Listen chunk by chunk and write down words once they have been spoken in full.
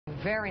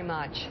very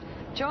much.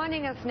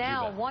 Joining us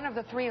now, one of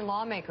the three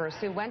lawmakers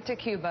who went to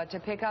Cuba to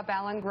pick up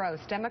Alan Gross,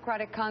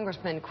 Democratic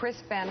Congressman Chris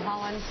Van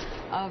Hollen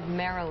of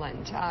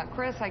Maryland.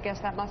 Chris, I guess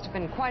that must have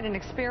been quite an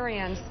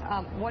experience.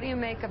 What do you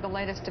make of the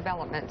latest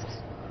developments?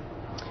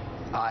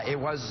 It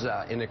was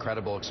an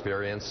incredible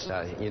experience.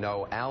 You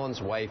know,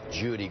 Alan's wife,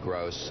 Judy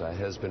Gross,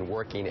 has been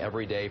working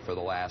every day for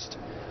the last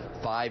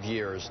 5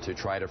 years to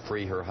try to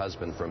free her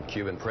husband from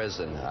Cuban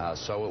prison.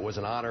 So it was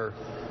an honor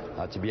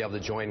to be able to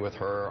join with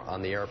her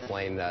on the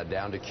airplane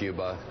down to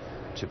Cuba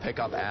to pick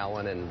up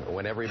Alan. And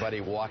when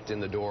everybody walked in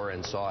the door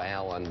and saw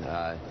Alan,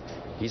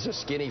 he's a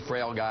skinny,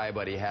 frail guy,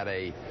 but he had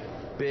a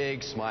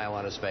big smile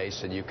on his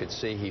face, and you could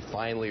see he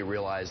finally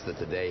realized that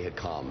the day had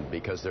come,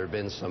 because there had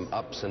been some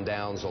ups and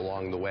downs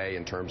along the way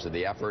in terms of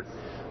the effort.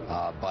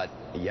 But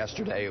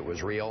yesterday it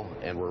was real,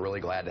 and we're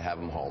really glad to have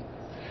him home.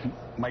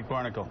 Mike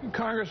Barnacle.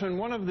 Congressman,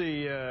 one of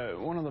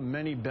the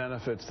many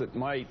benefits that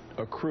might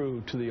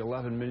accrue to the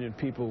 11 million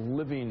people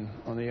living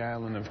on the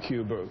island of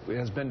Cuba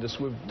has been,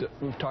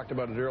 we've talked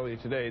about it earlier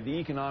today, the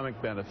economic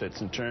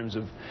benefits in terms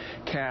of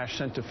cash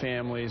sent to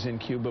families in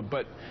Cuba.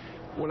 But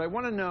what I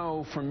want to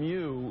know from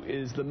you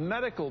is the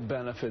medical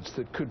benefits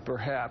that could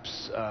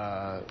perhaps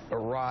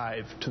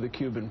arrive to the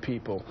Cuban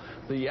people.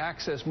 The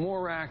access,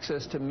 more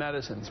access to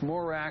medicines,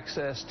 more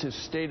access to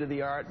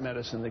state-of-the-art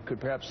medicine that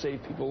could perhaps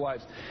save people's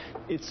lives.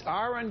 It's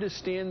our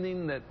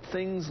understanding that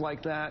things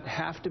like that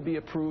have to be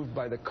approved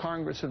by the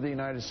Congress of the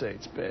United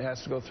States. It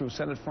has to go through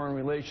Senate Foreign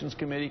Relations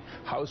Committee,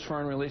 House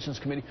Foreign Relations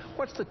Committee.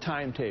 What's the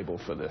timetable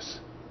for this?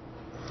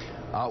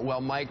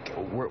 Well, Mike,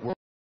 we're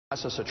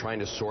process of trying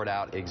to sort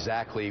out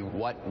exactly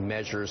what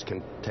measures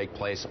can take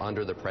place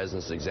under the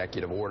president's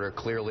executive order.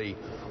 Clearly,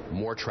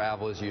 more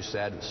travel, as you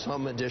said,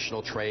 some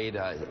additional trade,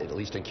 at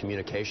least in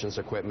communications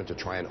equipment, to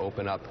try and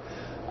open up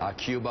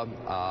Cuba.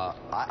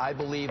 I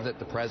believe that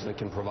the president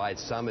can provide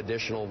some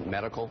additional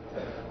medical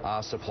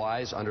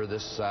supplies under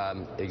this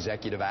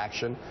executive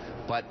action,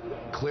 but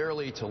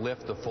clearly to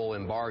lift the full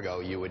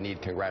embargo, you would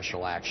need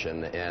congressional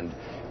action, and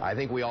I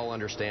think we all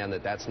understand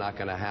that that's not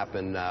going to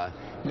happen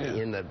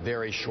in the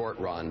very short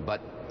run. But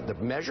the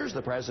measures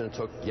the president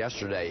took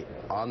yesterday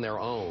on their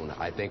own,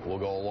 I think, will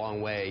go a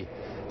long way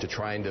to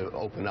trying to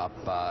open up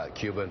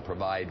Cuba and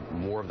provide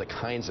more of the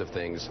kinds of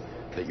things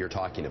that you're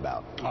talking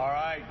about. All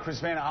right, Chris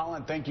Van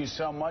Hollen, thank you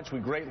so much. We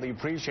greatly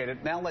appreciate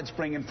it. Now let's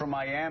bring in from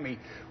Miami,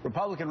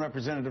 Republican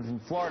representative from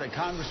Florida,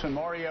 Congressman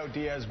Mario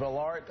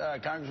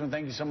Diaz-Balart. Congressman,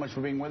 thank you so much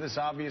for being with us.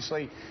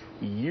 Obviously,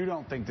 you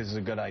don't think this is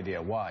a good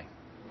idea. Why?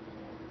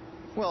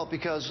 Well,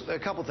 because a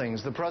couple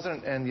things. The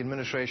president and the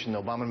administration,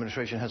 the Obama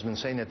administration, has been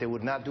saying that they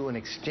would not do an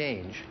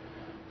exchange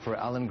for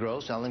Alan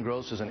Gross. Alan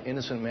Gross is an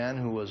innocent man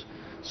who was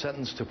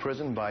sentenced to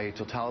prison by a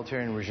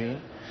totalitarian regime.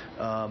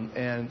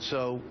 And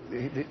so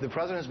the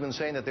president has been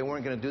saying that they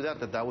weren't going to do that,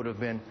 that would have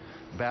been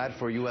bad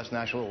for U.S.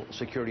 national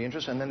security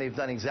interests. And then they've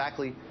done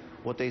exactly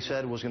what they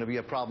said was going to be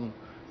a problem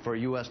for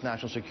U.S.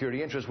 national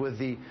security interests, with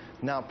the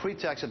now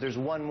pretext that there's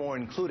one more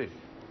included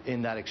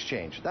in that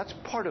exchange. That's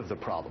part of the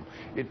problem.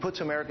 It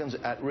puts Americans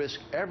at risk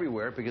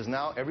everywhere, because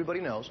now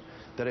everybody knows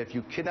that if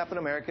you kidnap an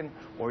American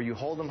or you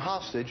hold them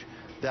hostage,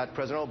 that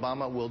President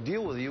Obama will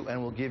deal with you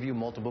and will give you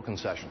multiple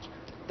concessions.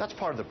 That's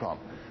part of the problem.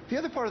 The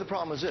other part of the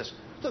problem is this.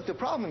 Look, the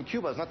problem in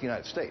Cuba is not the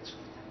United States.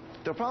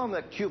 The problem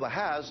that Cuba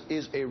has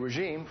is a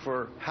regime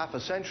for half a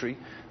century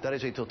that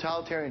is a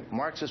totalitarian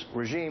Marxist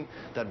regime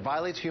that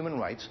violates human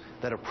rights,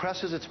 that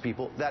oppresses its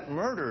people, that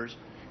murders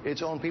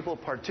its own people,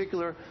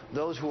 particularly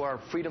those who are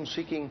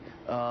freedom-seeking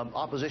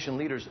opposition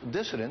leaders,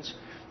 dissidents.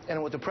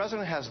 And what the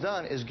president has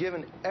done is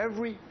given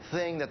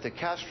everything that the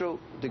Castro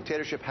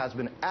dictatorship has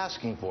been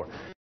asking for,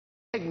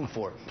 begging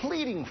for,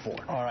 pleading for,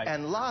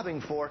 and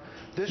lobbying for.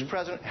 This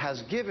president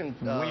has given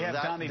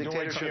that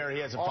dictatorship here. He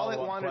has a all it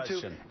wanted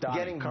question. to,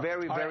 getting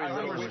very, very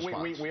little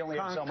response. We only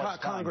have so much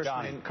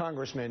time.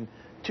 Congressman,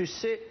 to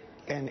sit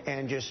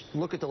and just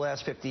look at the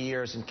last 50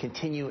 years and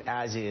continue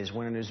as is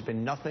when there's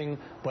been nothing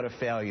but a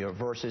failure,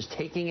 versus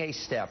taking a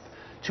step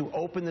to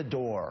open the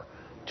door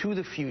to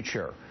the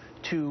future,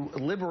 to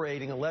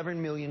liberating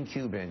 11 million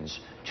Cubans,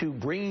 to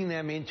bringing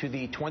them into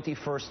the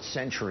 21st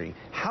century.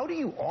 How do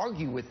you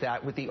argue with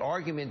that, with the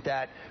argument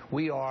that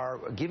we are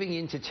giving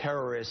in to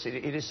terrorists?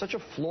 It is such a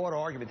flawed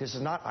argument. This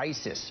is not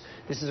ISIS.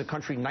 This is a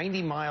country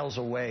 90 miles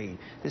away.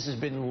 This has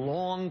been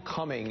long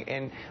coming.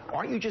 And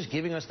aren't you just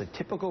giving us the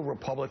typical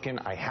Republican,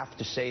 I have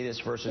to say this,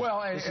 versus...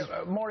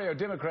 Well, Mario,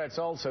 Democrats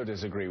also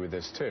disagree with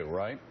this too,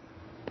 right?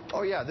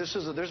 Oh, yeah,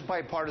 there's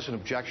bipartisan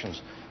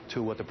objections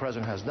to what the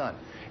president has done.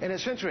 And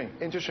it's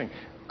interesting.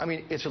 I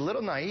mean, it's a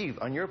little naive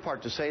on your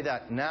part to say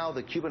that now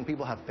the Cuban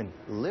people have been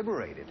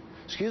liberated.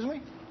 Excuse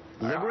me?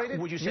 Liberated?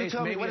 Would you say it's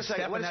maybe a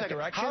step in that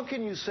direction? How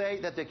can you say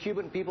that the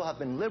Cuban people have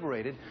been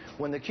liberated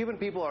when the Cuban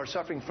people are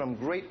suffering from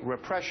great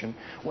repression,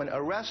 when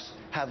arrests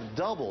have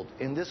doubled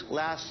in this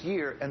last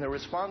year, and the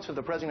response of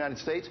the President of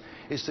the United States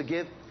is to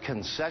give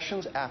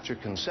concessions after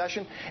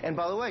concession? And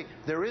by the way,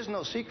 there is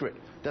no secret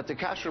that the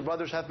Castro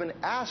brothers have been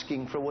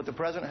asking for what the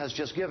President has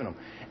just given them.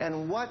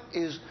 And what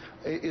is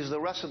the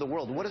rest of the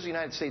world? What is the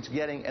United States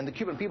getting and the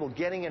Cuban people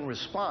getting in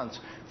response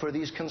for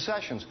these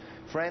concessions?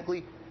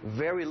 Frankly,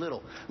 very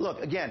little.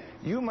 Look, again,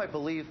 you might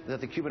believe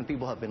that the Cuban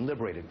people have been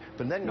liberated,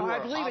 but then you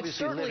are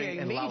obviously living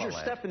in la la land. I believe it's certainly a major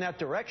step in that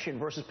direction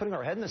versus putting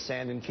our head in the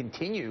sand and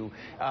continue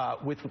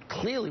with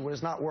clearly what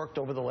has not worked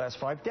over the last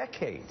 5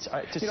 decades.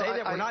 To say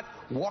that we're not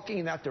walking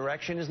in that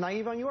direction is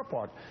naive on your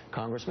part,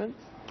 Congressman.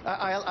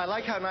 I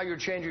like how now you're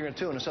changing your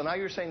tune. So now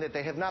you're saying that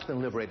they have not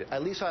been liberated.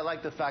 At least I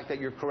like the fact that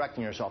you're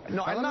correcting yourself.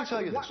 No, let me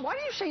tell you this. Why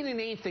do you say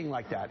anything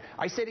like that?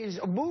 I said it is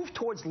a move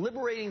towards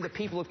liberating the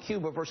people of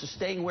Cuba versus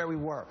staying where we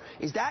were.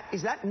 Is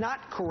that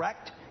not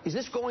correct? Is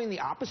this going in the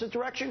opposite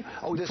direction?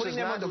 Are we putting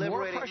them under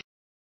more pressure?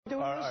 All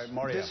right,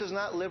 Mario. This is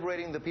not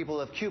liberating the people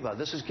of Cuba.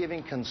 This is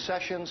giving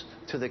concessions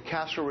to the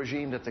Castro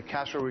regime that the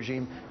Castro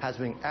regime has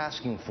been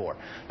asking for.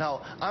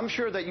 Now, I'm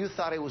sure that you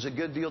thought it was a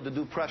good deal to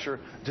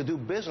do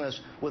business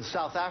with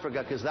South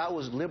Africa because that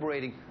was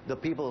liberating the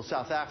people of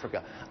South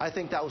Africa. I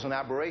think that was an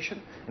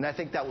aberration, and I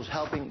think that was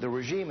helping the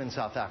regime in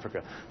South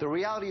Africa. The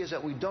reality is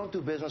that we don't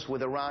do business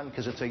with Iran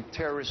because it's a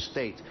terrorist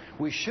state.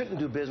 We shouldn't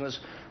do business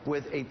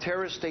with a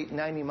terrorist state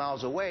 90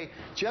 miles away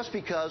just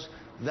because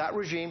that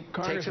regime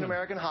takes an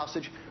American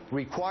hostage,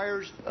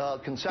 requires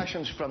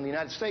concessions from the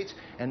United States,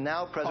 and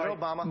now President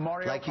Obama,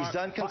 Mario, like he's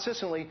done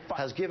consistently,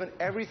 has given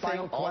everything,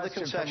 all the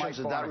concessions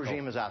that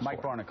regime has asked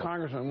for.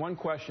 Congressman, one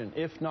question.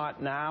 If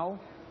not now,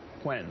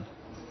 when?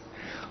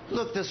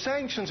 Look, the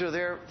sanctions are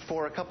there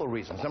for a couple of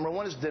reasons. Number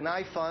one is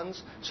deny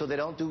funds so they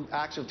don't do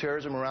acts of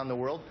terrorism around the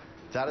world.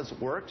 That has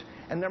worked.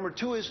 And number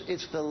two is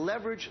it's the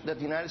leverage that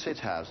the United States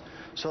has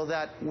so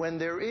that when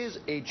there is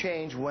a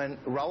change, when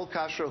Raul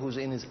Castro, who's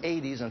in his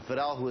 80s, and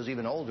Fidel, who is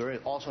even older,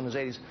 also in his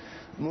 80s,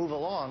 move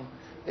along,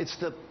 it's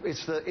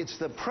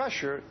the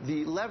pressure,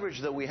 the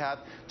leverage that we have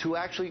to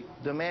actually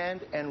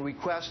demand and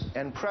request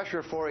and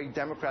pressure for a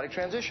democratic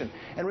transition.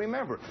 And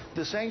remember,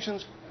 the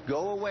sanctions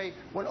go away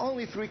when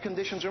only 3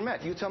 conditions are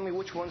met. You tell me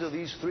which ones of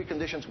these 3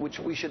 conditions which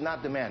we should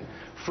not demand.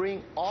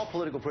 Freeing all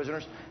political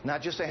prisoners,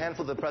 not just a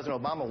handful that President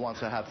Obama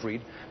wants to have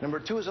freed. Number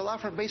 2 is allow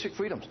for basic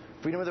freedoms,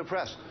 freedom of the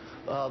press,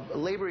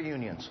 labor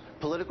unions,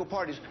 political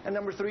parties. And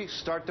number 3,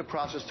 start the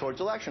process towards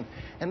election.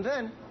 And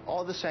then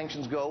all the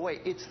sanctions go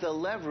away. It's the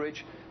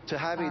leverage to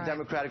have a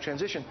democratic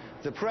transition.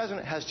 The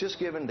president has just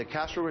given the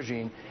Castro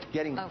regime,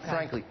 getting,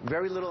 frankly,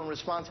 very little in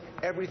response,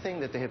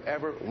 everything that they have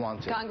ever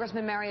wanted.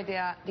 Congressman Mario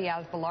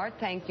Diaz-Balart,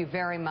 thank you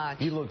very much.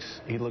 He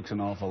looks an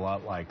awful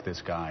lot like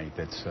this guy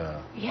that's on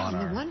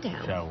our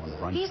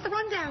show. He's the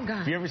rundown guy.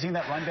 Have you ever seen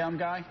that rundown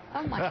guy?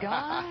 Oh, my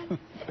God.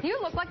 You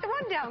look like the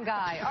rundown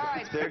guy. All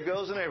right. There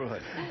goes the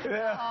neighborhood.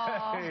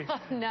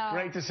 Oh, no.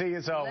 Great to see you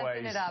as always.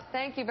 Lifting it up.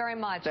 Thank you very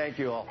much. Thank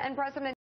you all. And President